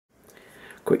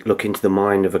Quick look into the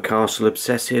mind of a castle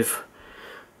obsessive.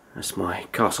 That's my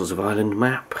Castles of Ireland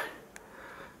map.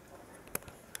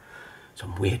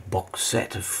 Some weird box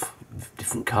set of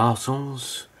different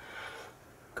castles.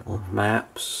 A couple of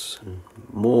maps and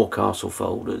more castle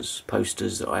folders,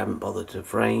 posters that I haven't bothered to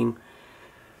frame.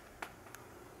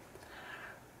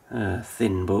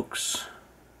 Thin books,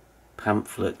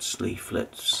 pamphlets,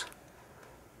 leaflets.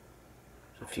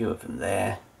 There's a few of them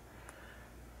there.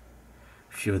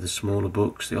 A few of the smaller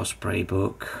books, the Osprey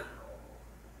book.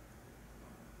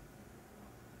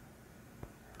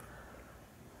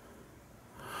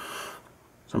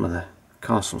 Some of the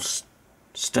castle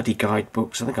study guide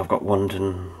books. I think I've got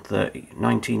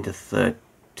 19 to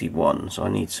 31, so I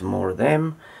need some more of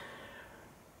them.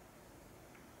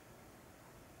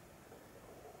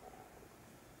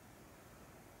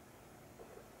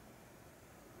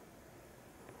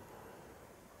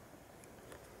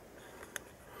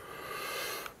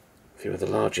 A few of the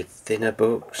larger, thinner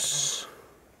books.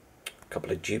 A couple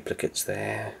of duplicates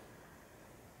there.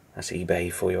 That's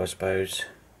eBay for you, I suppose.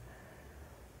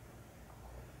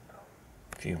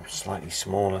 A few slightly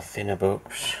smaller, thinner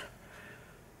books.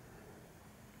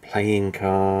 Playing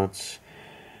cards.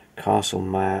 Castle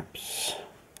maps.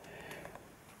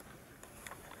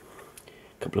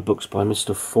 A couple of books by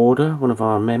Mr. Forder, one of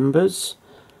our members.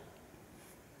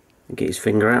 Get his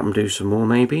finger out and do some more,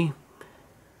 maybe.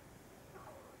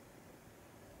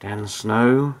 Dan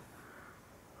Snow.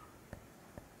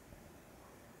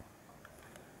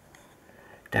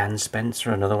 Dan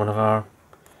Spencer, another one of our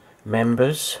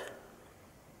members.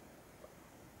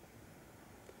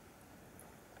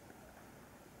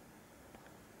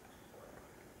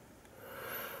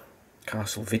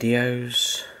 Castle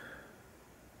videos.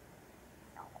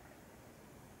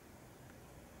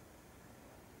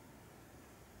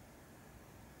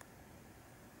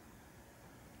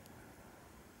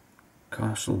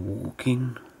 Castle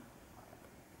walking.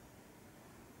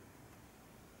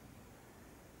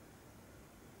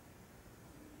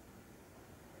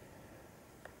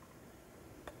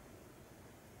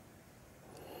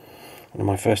 One of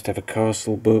my first ever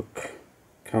castle book,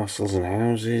 Castles and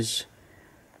Houses.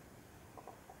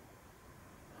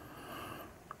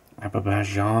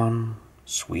 Azerbaijan,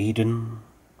 Sweden.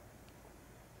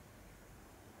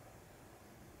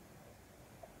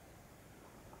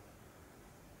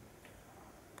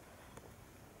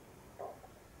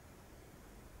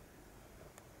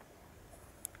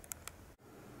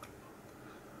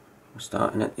 We're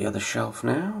starting at the other shelf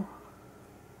now.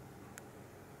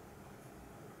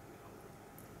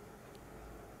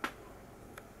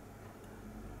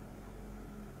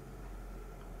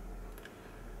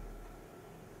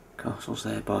 Castles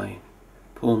there by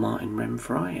Paul Martin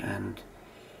Remfry and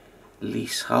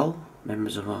Lise Hull,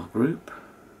 members of our group.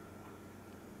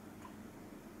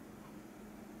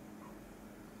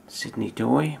 Sidney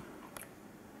Doy.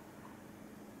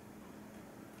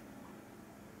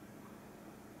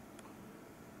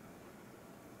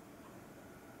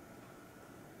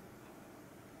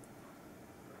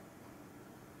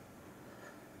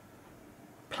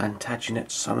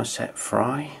 Plantagenet Somerset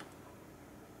Fry.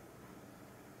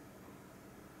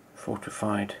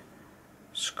 Fortified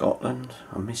Scotland,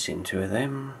 I'm missing two of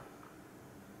them.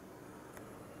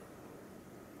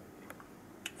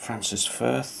 Francis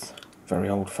Firth, very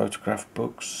old photograph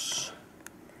books.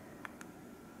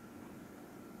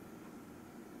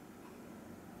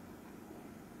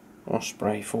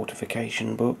 Osprey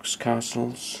fortification books,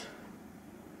 castles.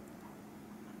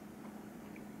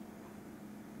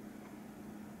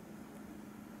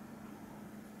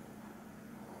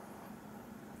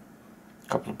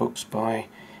 A couple of books by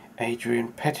Adrian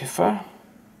Pettifer.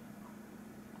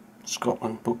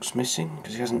 Scotland books missing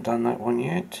because he hasn't done that one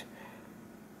yet.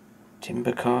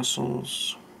 Timber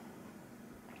Castles.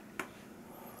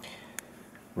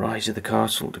 Rise of the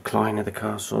Castle, Decline of the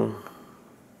Castle.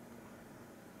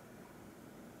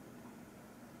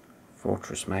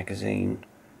 Fortress magazine.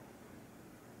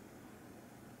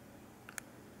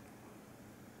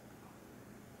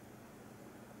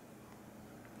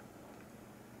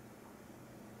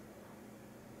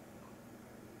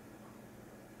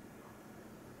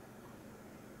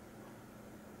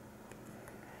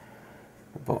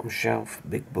 Bottom shelf,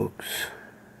 big books.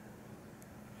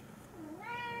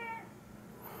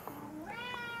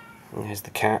 And there's the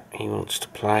cat, he wants to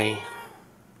play.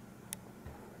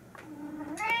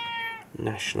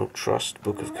 National Trust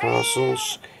Book of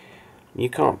Castles. You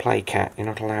can't play cat, you're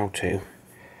not allowed to.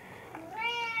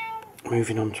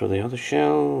 Moving on to the other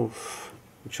shelf,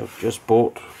 which I've just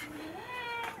bought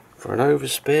for an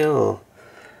overspill.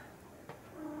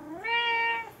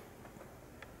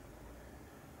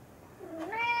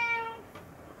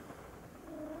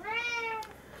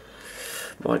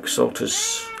 Mike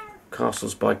Salter's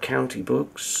Castles by County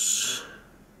books.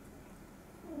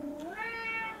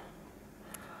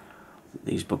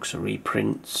 These books are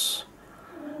reprints.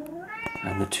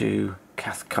 And the two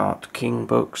Cathcart King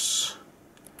books.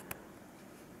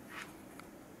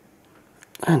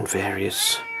 And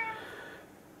various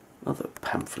other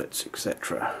pamphlets,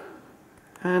 etc.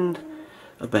 And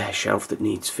a bare shelf that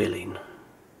needs filling.